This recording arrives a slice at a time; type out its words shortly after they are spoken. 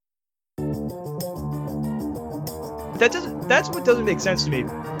That's what doesn't make sense to me.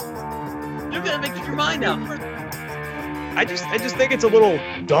 You're gonna make up your mind now. I just think it's a little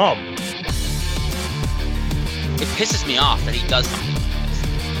dumb. It pisses me off that he does something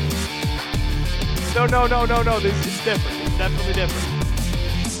like No. This is different. It's definitely different.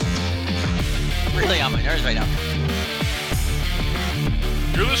 this. Really on my nerves right now.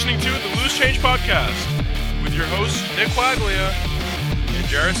 You're listening to the Loose Change Podcast with your hosts Nick Quaglia and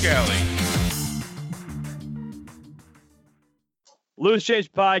Jared Scally. Loose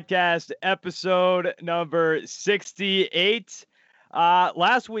Change Podcast, episode number 68.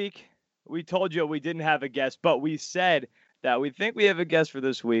 Last week, we told you we didn't have a guest, but we said that we think we have a guest for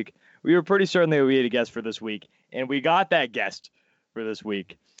this week. We were pretty certain that we had a guest for this week, and we got that guest for this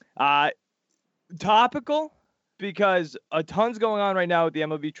week. Topical, because a ton's going on right now with the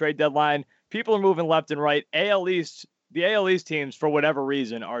MLB trade deadline. People are moving left and right. The AL East teams, for whatever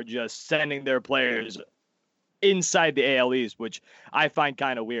reason, are just sending their players inside the AL East, which I find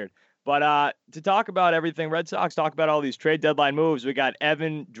kind of weird. But to talk about everything Red Sox, talk about all these trade deadline moves, we got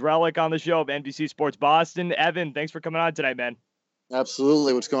Evan Drellich on the show of NBC Sports Boston. Evan, thanks for coming on tonight, man.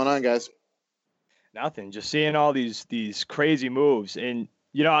 Absolutely. What's going on, guys? Nothing. Just seeing all these crazy moves. And,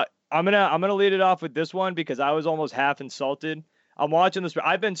 you know, I'm gonna lead it off with this one because I was almost half insulted. I'm watching this.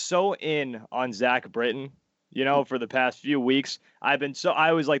 I've been so in on Zach Britton, you know, for the past few weeks. I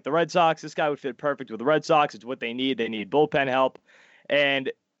was like, the Red Sox, this guy would fit perfect with the Red Sox. It's what they need. They need bullpen help.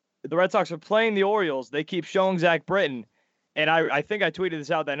 And the Red Sox are playing the Orioles. They keep showing Zach Britton. And I think I tweeted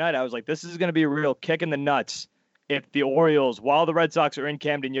this out that night. I was like, this is going to be a real kick in the nuts if the Orioles, while the Red Sox are in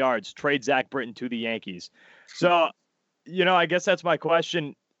Camden Yards, trade Zach Britton to the Yankees. So, you know, I guess that's my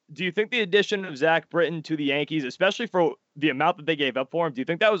question. Do you think the addition of Zach Britton to the Yankees, especially for the amount that they gave up for him, do you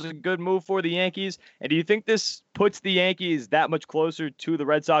think that was a good move for the Yankees? And do you think this puts the Yankees that much closer to the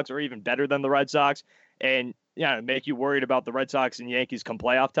Red Sox or even better than the Red Sox and, make you worried about the Red Sox and Yankees come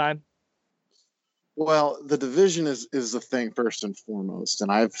playoff time? Well, the division is the thing first and foremost.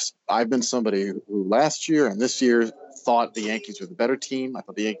 And I've been somebody who last year and this year thought the Yankees were the better team. I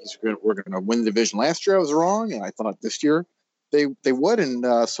thought the Yankees were going to win the division last year. I was wrong. And I thought this year they would. And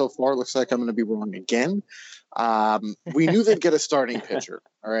so far, it looks like I'm going to be wrong again. We knew they'd get a starting pitcher.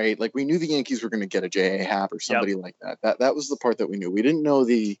 All right. Like we knew the Yankees were going to get a J.A. Happ or somebody like that. That was the part that we knew. We didn't know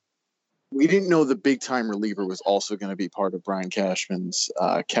the big time reliever was also going to be part of Brian Cashman's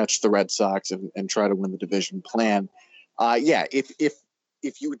catch the Red Sox and try to win the division plan.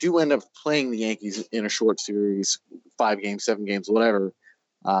 If you do end up playing the Yankees in a short series, 5 games, 7 games, whatever,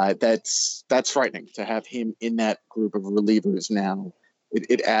 that's frightening to have him in that group of relievers now.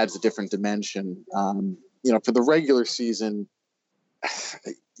 It adds a different dimension. For the regular season,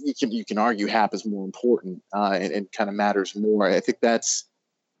 you can argue Happ is more important and kind of matters more. I think that's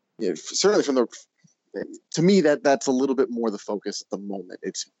certainly to me that's a little bit more the focus at the moment.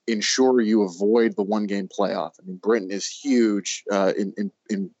 It's ensure you avoid the 1-game playoff. I mean, Britton is huge in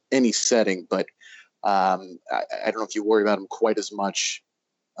any setting, but I don't know if you worry about him quite as much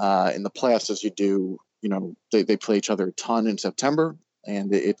in the playoffs as you do. They play each other a ton in September,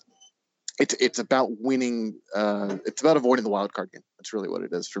 and it's about winning. It's about avoiding the wild card game. That's really what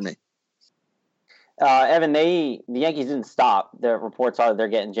it is for me. Evan, the Yankees didn't stop. The reports are they're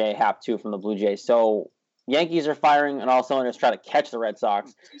getting J.A. Happ too from the Blue Jays. So Yankees are firing on all cylinders, trying to catch the Red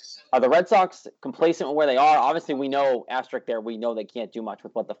Sox. Are the Red Sox complacent with where they are? Obviously, we know asterisk there. We know they can't do much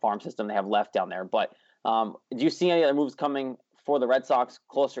with what the farm system they have left down there. But do you see any other moves coming for the Red Sox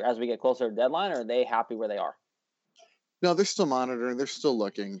closer as we get closer to the deadline, or are they happy where they are? No, they're still monitoring. They're still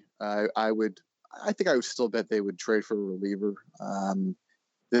looking. I think I would still bet they would trade for a reliever.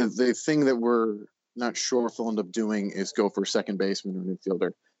 The thing that we're not sure if they'll end up doing is go for a second baseman or an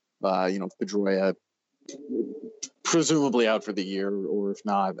infielder. Pedroia presumably out for the year, or if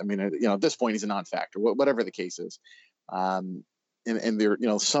not, I mean, at this point he's a non-factor. Whatever the case is, and there,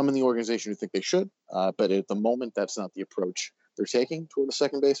 some in the organization who think they should, but at the moment that's not the approach they're taking toward a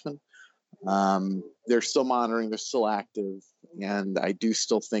second baseman. They're still monitoring. They're still active, and I do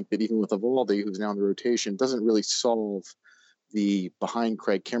still think that even with Eovaldi, who's now in the rotation, doesn't really solve the behind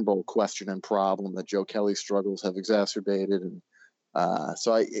Craig Kimbrell question and problem that Joe Kelly's struggles have exacerbated.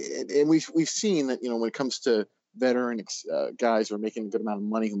 And we've seen that, when it comes to veteran guys who are making a good amount of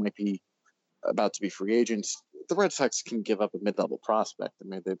money who might be about to be free agents, the Red Sox can give up a mid-level prospect. I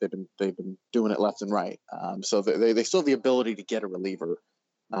mean, they've been doing it left and right. So they still have the ability to get a reliever.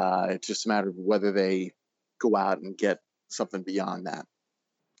 It's just a matter of whether they go out and get something beyond that.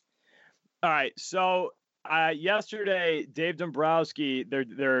 All right. So yesterday, Dave Dombrowski,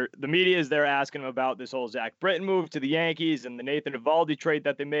 the media is there asking him about this whole Zach Britton move to the Yankees and the Nathan Eovaldi trade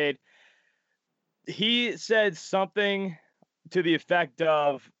that they made. he said something to the effect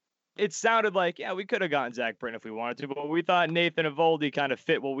of, it sounded like, yeah, we could have gotten Zach Britton if we wanted to, but we thought Nathan Eovaldi kind of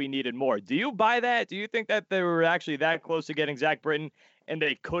fit what we needed more. Do you buy that? Do you think that they were actually that close to getting Zach Britton and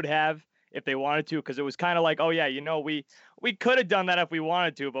they could have if they wanted to? Because it was kind of like, oh, yeah, we could have done that if we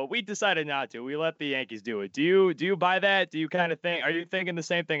wanted to, but we decided not to. We let the Yankees do it. Do you buy that? Do you kind of think, are you thinking the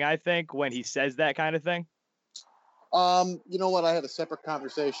same thing I think when he says that kind of thing? You know what? I had a separate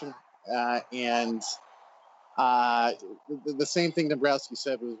conversation, and the same thing Dombrowski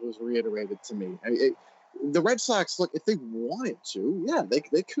said was reiterated to me. The Red Sox, look, if they wanted to, yeah,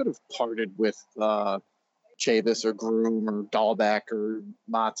 they could have parted with Chavis or Groom or Dahlbeck or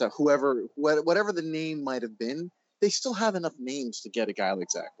Mata, whatever the name might have been. They still have enough names to get a guy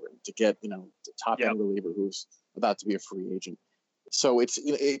like Zach Britton, to get the top end reliever who's about to be a free agent. So it's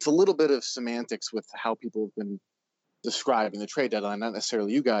a little bit of semantics with how people have been describing the trade deadline, not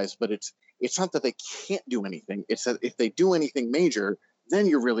necessarily you guys, but it's not that they can't do anything. It's that if they do anything major, then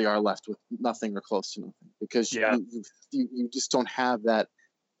you really are left with nothing or close to nothing, because you just don't have that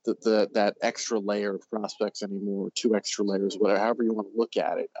extra layer of prospects anymore, 2 extra layers, whatever, however you want to look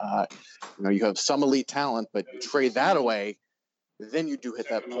at it. You have some elite talent, but you trade that away, then you do hit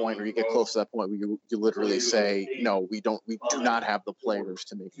that point, or you get close to that point where you literally say, no, we do not have the players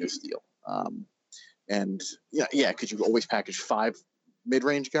to make this deal. And could you always package 5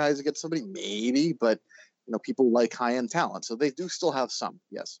 mid-range guys to get somebody? Maybe, but people like high-end talent, so they do still have some.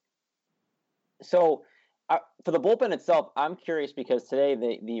 Yes. So for the bullpen itself, I'm curious because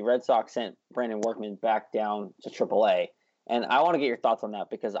today the Red Sox sent Brandon Workman back down to AAA, and I want to get your thoughts on that,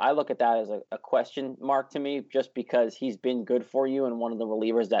 because I look at that as a question mark to me, just because he's been good for you and one of the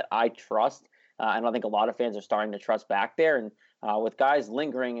relievers that I trust. And I think a lot of fans are starting to trust back there, and with guys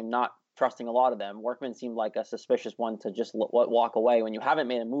lingering and not trusting a lot of them, Workman seemed like a suspicious one to just walk away when you haven't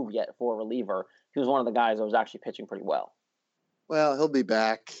made a move yet for a reliever. He was one of the guys that was actually pitching pretty well. Well, he'll be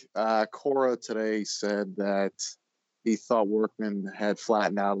back. Cora today said that he thought Workman had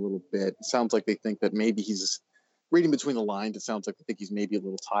flattened out a little bit. It sounds like they think that maybe he's reading between the lines. It sounds like they think he's maybe a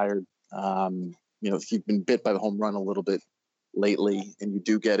little tired. If you've been bit by the home run a little bit lately, and you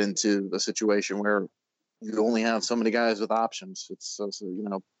do get into a situation where you only have so many guys with options, it's so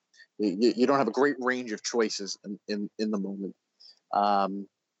you don't have a great range of choices in the moment.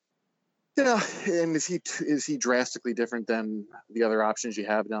 And is he drastically different than the other options you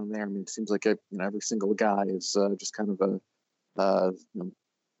have down there? I mean, it seems like every single guy is just kind of a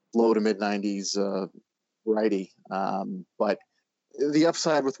low to mid 90s righty. But the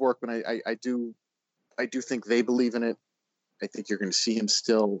upside with Workman, I do think they believe in it. I think you're going to see him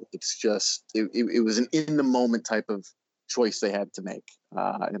still. It's just it was an in the moment type of choice they had to make,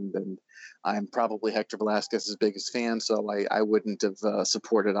 and I'm probably Hector Velasquez's biggest fan, so I wouldn't have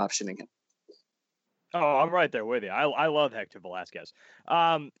supported optioning him. Oh, I'm right there with you. I love Hector Velasquez.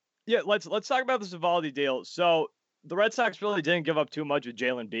 Let's talk about this Eovaldi deal. So the Red Sox really didn't give up too much with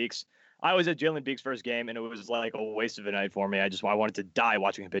Jalen Beeks. I was at Jalen Beeks' first game, and it was like a waste of a night for me. I wanted to die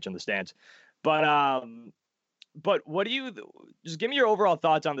watching him pitch in the stands. But what do you just give me your overall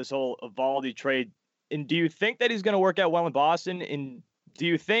thoughts on this whole Eovaldi trade? And do you think that he's going to work out well in Boston? And do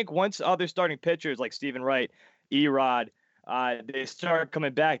you think once other starting pitchers like Stephen Wright, Erod, they start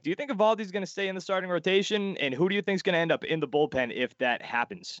coming back, do you think Eovaldi's going to stay in the starting rotation? And who do you think is going to end up in the bullpen if that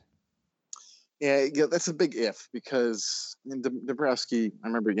happens? Yeah, that's a big if, because Dombrowski, I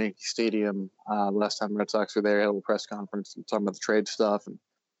remember Yankee Stadium last time Red Sox were there, had a little press conference talking about the trade stuff, and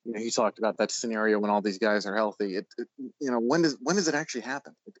he talked about that scenario when all these guys are healthy. When does it actually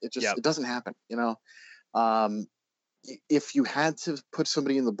happen? It doesn't happen. If you had to put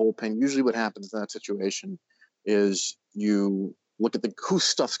somebody in the bullpen, usually what happens in that situation is you look at whose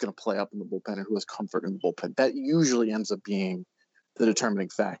stuff's going to play up in the bullpen and who has comfort in the bullpen. That usually ends up being the determining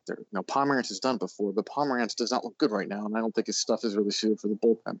factor. Pomerantz has done it before, but Pomerantz does not look good right now, and I don't think his stuff is really suited for the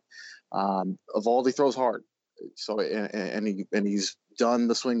bullpen. Eovaldi throws hard, so and he's done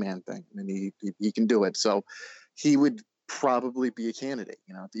the swingman thing, and he can do it. So he would probably be a candidate.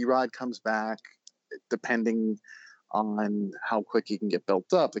 If Erod comes back, depending on how quick he can get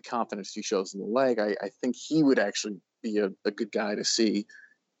built up, the confidence he shows in the leg, I think he would actually be a good guy to see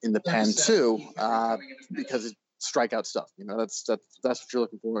in the pen too, because it's strikeout stuff. That's what you're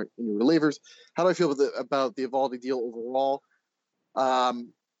looking for in your relievers. How do I feel about the Eovaldi deal overall?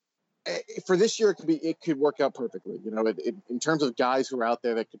 For this year, it could work out perfectly. In terms of guys who are out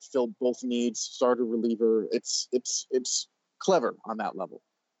there that could fill both needs, starter, reliever, it's clever on that level.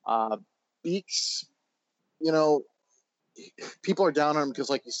 Beeks, people are down on him because,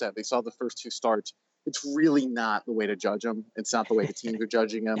 like you said, they saw the first 2 starts. It's really not the way to judge him. It's not the way the teams are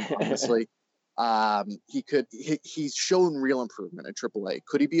judging him, honestly. He's shown real improvement at AAA.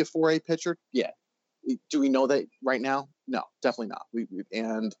 Could he be a 4A pitcher? Yeah. Do we know that right now? No, definitely not.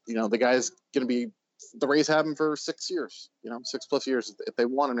 And the guy's going to be. The Rays have him for 6 years, 6+ years if they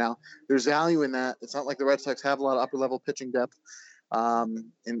want him now. There's value in that. It's not like the Red Sox have a lot of upper level pitching depth. So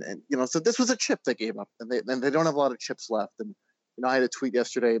this was a chip they gave up, and they don't have a lot of chips left. And I had a tweet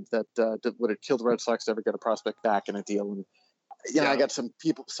yesterday that would have killed the Red Sox to ever get a prospect back in a deal. And I got some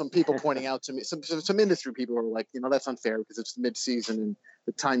people pointing out to me, some industry people who are like, that's unfair because it's mid-season and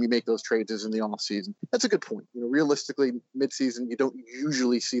the time you make those trades is in the off season. That's a good point. Realistically, mid-season you don't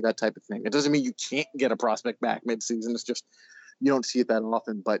usually see that type of thing. It doesn't mean you can't get a prospect back mid-season. It's just you don't see it that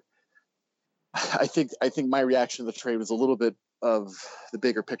often. But I think my reaction to the trade was a little bit of the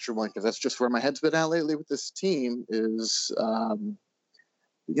bigger picture one, because that's just where my head's been at lately with this team is,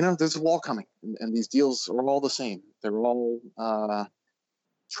 there's a wall coming, and these deals are all the same. They're all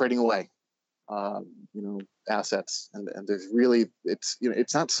trading away, assets, and there's really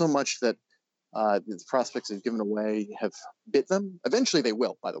it's not so much that the prospects they've given away have bit them. Eventually, they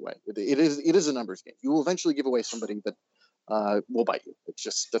will. By the way, it is a numbers game. You will eventually give away somebody that will bite you.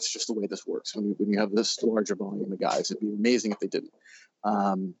 That's just the way this works. When you have this larger volume of guys, it'd be amazing if they didn't.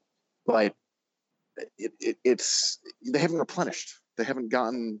 But it's they haven't replenished. They haven't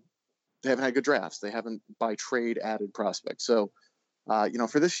had good drafts. They haven't by trade added prospects. So,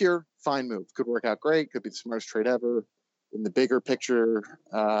 for this year, fine move. Could work out great. Could be the smartest trade ever. In the bigger picture,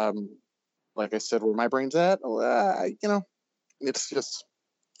 like I said, where my brain's at, it's just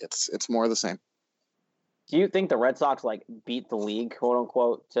it's more of the same. Do you think the Red Sox beat the league, quote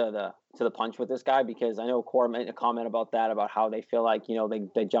unquote, to the punch with this guy? Because I know Cora made a comment about that, about how they feel like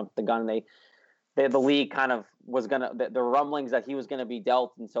they jumped the gun. The league kind of was gonna the rumblings that he was gonna be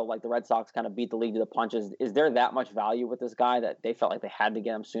dealt, and so the Red Sox kind of beat the league to the punches. Is there that much value with this guy that they felt like they had to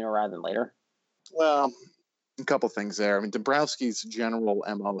get him sooner rather than later? Well, a couple things there. I mean, Dombrowski's general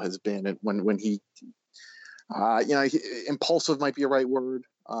MO has been when he, impulsive might be a right word.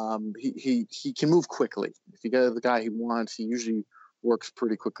 He can move quickly. If you get the guy he wants, he usually works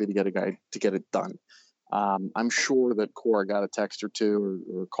pretty quickly to get it done. I'm sure that Cora got a text or two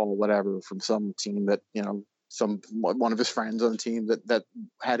or call, whatever, from some team that, one of his friends on the team that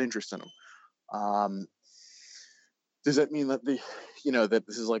had interest in him. Does that mean that that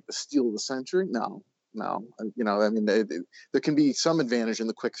this is like the steal of the century? No. There can be some advantage in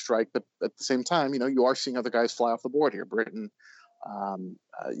the quick strike, but at the same time, you are seeing other guys fly off the board here. Britain, the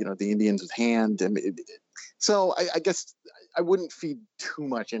Indians with Hand. So I guess I wouldn't feed too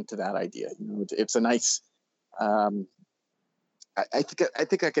much into that idea. It's a nice. I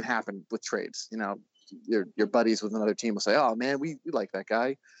think that could happen with trades. Your buddies with another team will say, "Oh man, we like that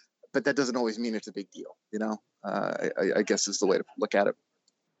guy," but that doesn't always mean it's a big deal. I guess is the way to look at it.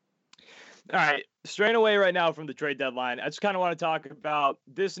 All right, straying away right now from the trade deadline, I just kind of want to talk about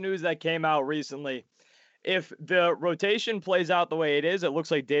this news that came out recently. If the rotation plays out the way it is, it looks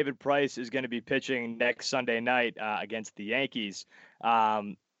like David Price is going to be pitching next Sunday night against the Yankees,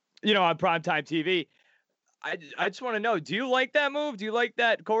 on primetime TV. I just want to know, do you like that move? Do you like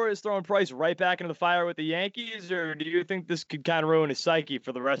that Cora is throwing Price right back into the fire with the Yankees, or do you think this could kind of ruin his psyche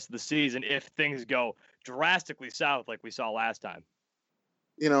for the rest of the season if things go drastically south like we saw last time?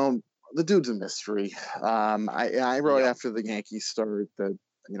 The dude's a mystery. I wrote after the Yankees started that,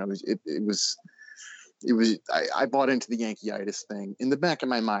 I bought into the Yankee-itis thing. In the back of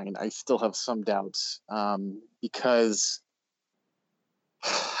my mind, I still have some doubts because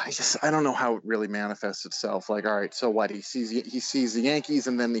I don't know how it really manifests itself. All right, so what? He sees the Yankees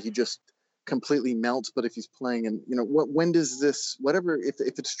and then he just completely melts. But if he's playing, and when does this? Whatever, if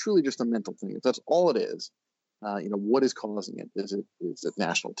it's truly just a mental thing, if that's all it is, what is causing it? Is it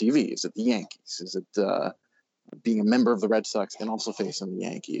national TV? Is it the Yankees? Is it being a member of the Red Sox and also facing the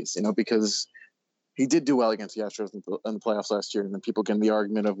Yankees? Because he did do well against the Astros in the playoffs last year, and then people get in the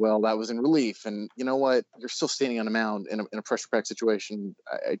argument of, well, that was in relief, and you know what? You're still standing on a mound in a pressure pack situation.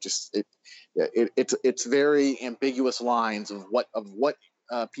 It's very ambiguous lines of what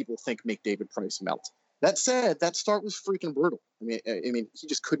people think make David Price melt. That said, that start was freaking brutal. I mean, he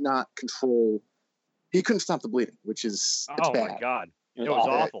just could not control. He couldn't stop the bleeding, which is bad. My God, it was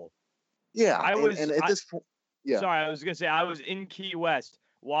awful. Yeah, and at this point, yeah. Sorry, I was gonna say I was in Key West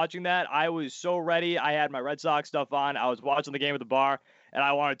watching that. I was so ready. I had my Red Sox stuff on. I was watching the game at the bar, and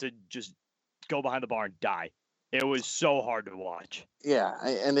I wanted to just go behind the bar and die. It was so hard to watch. Yeah,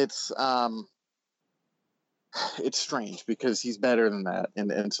 and it's strange because he's better than that,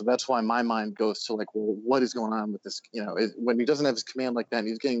 and so that's why my mind goes to well, what is going on with this? When he doesn't have his command like that, and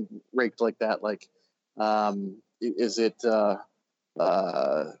he's getting raked like that,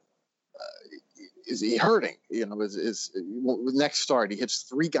 is he hurting? You know, is next start he hits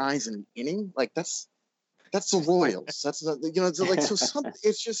 3 guys in an inning? Like that's the Royals. That's not, you know, it's like so something.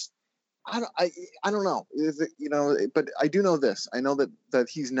 It's just I don't know. You know, but I do know this. I know that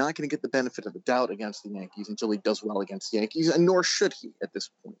he's not going to get the benefit of the doubt against the Yankees until he does well against the Yankees, and nor should he at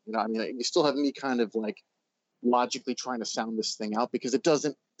this point. You know, I mean, you still have me kind of like logically trying to sound this thing out because it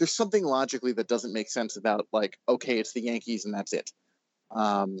doesn't. There's something logically that doesn't make sense about like, okay, it's the Yankees and that's it.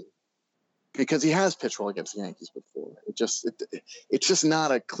 Because he has pitched well against the Yankees before. It's just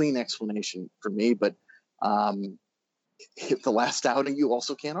not a clean explanation for me, but. The last outing, you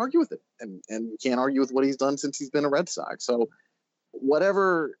also can't argue with it, and you can't argue with what he's done since he's been a Red Sox. So,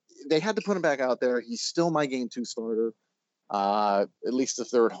 whatever they had to put him back out there, he's still my game 2 starter. At least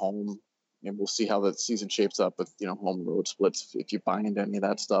if they're at home, and we'll see how the season shapes up with home road splits if you buy into any of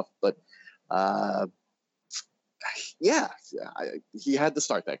that stuff. But he had to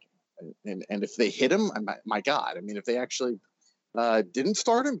start that game, and if they hit him, my God, I mean, if they actually didn't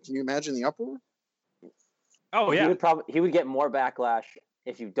start him, can you imagine the uproar? Oh yeah, he would get more backlash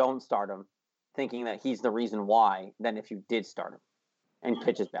if you don't start him, thinking that he's the reason why, than if you did start him and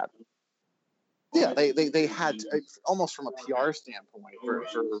pitches badly. Yeah, they had to, almost from a PR standpoint for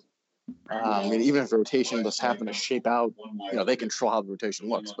I mean, even if the rotation does happen to shape out, they control how the rotation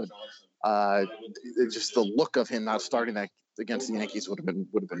looks, but just the look of him not starting that against the Yankees would have been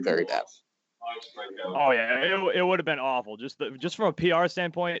very bad. Oh yeah, it would have been awful. Just from a PR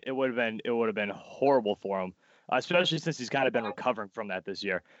standpoint, it would have been horrible for him, especially since he's kind of been recovering from that this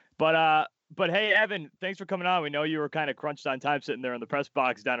year. But hey, Evan, thanks for coming on. We know you were kind of crunched on time sitting there in the press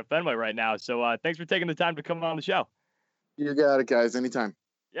box down at Fenway right now. So thanks for taking the time to come on the show. You got it, guys. Anytime.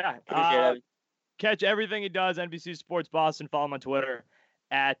 Yeah. Catch everything he does. NBC Sports Boston. Follow him on Twitter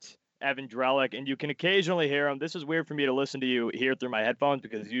at Evan Drellich, and you can occasionally hear him. This is weird for me to listen to you here through my headphones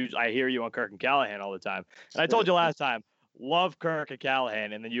because I hear you on Kirk and Callahan all the time. And I told you last time, love Kirk and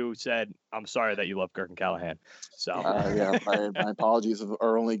Callahan, and then you said, I'm sorry that you love Kirk and Callahan. So yeah, my apologies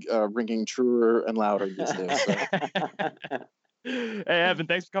are only ringing truer and louder these days. So. Hey, Evan,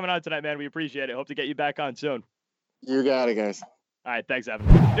 thanks for coming on tonight, man. We appreciate it. Hope to get you back on soon. You got it, guys. All right, thanks, Evan.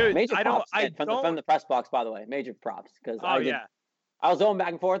 Dude, major props from the press box, by the way. Major props because I was going back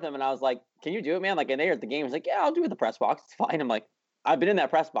and forth with him, and I was like, can you do it, man? Like, and they were at the game. He's like, yeah, I'll do it in the press box. It's fine. I'm like, I've been in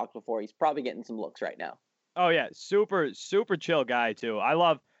that press box before. He's probably getting some looks right now. Oh, yeah. Super, super chill guy, too. I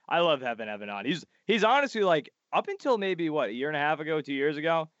love having Evan on. He's honestly, like, up until maybe, a year and a half ago, 2 years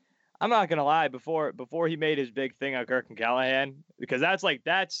ago, I'm not going to lie, before he made his big thing on Kirk and Callahan, because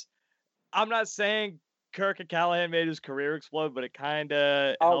I'm not saying Kirk and Callahan made his career explode, but it kind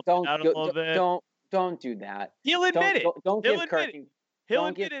of helped out a little bit. Don't do that. He'll admit it. Don't give Kirk and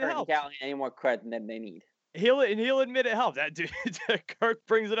Callahan any more credit than they need. He'll admit it helped. That dude, Kirk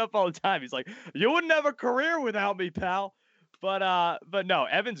brings it up all the time. He's like, "You wouldn't have a career without me, pal." But no,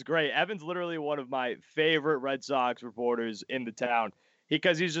 Evan's great. Evan's literally one of my favorite Red Sox reporters in the town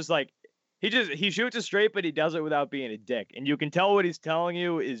because he's just like he shoots it straight, but he does it without being a dick, and you can tell what he's telling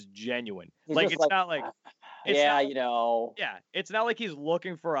you is genuine. It's not like it's not like he's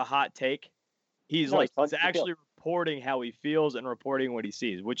looking for a hot take. He's actually reporting how he feels and reporting what he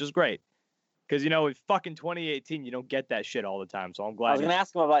sees, which is great. Because, in fucking 2018, you don't get that shit all the time. So I'm glad. I was going to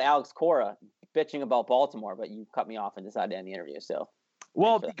ask him about Alex Cora bitching about Baltimore, but you cut me off and decided to end the interview. So,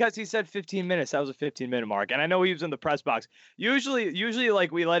 well, because he said 15 minutes. That was a 15-minute mark. And I know he was in the press box. Usually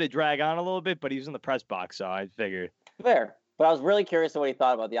like we let it drag on a little bit, but he was in the press box. So I figured. Fair. But I was really curious what he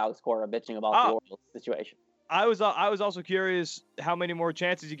thought about the Alex Cora bitching about the Orioles situation. I was also curious how many more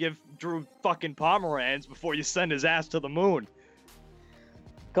chances you give Drew fucking Pomeranz before you send his ass to the moon.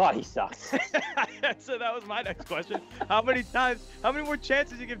 God, he sucks. So that was my next question. How many more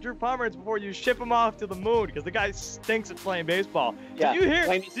chances you give Drew Pomeranz before you ship him off to the moon? Because the guy stinks at playing baseball. Yeah. Did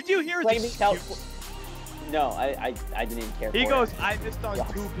you hear this? No, I didn't even care. He goes, I missed on 2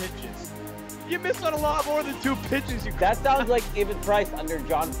 pitches. You missed on a lot more than 2 pitches. That sounds like David Price under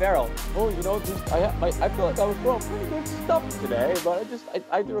John Farrell. Oh, I feel like I was throwing pretty good stuff today, but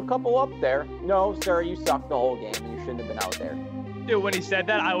I threw a couple up there. No, sir, you sucked the whole game, and you shouldn't have been out there. Dude, when he said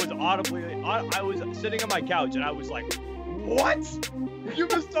that, I was sitting on my couch, and I was like, what? You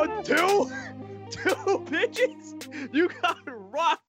missed on 2 pitches? You got rocked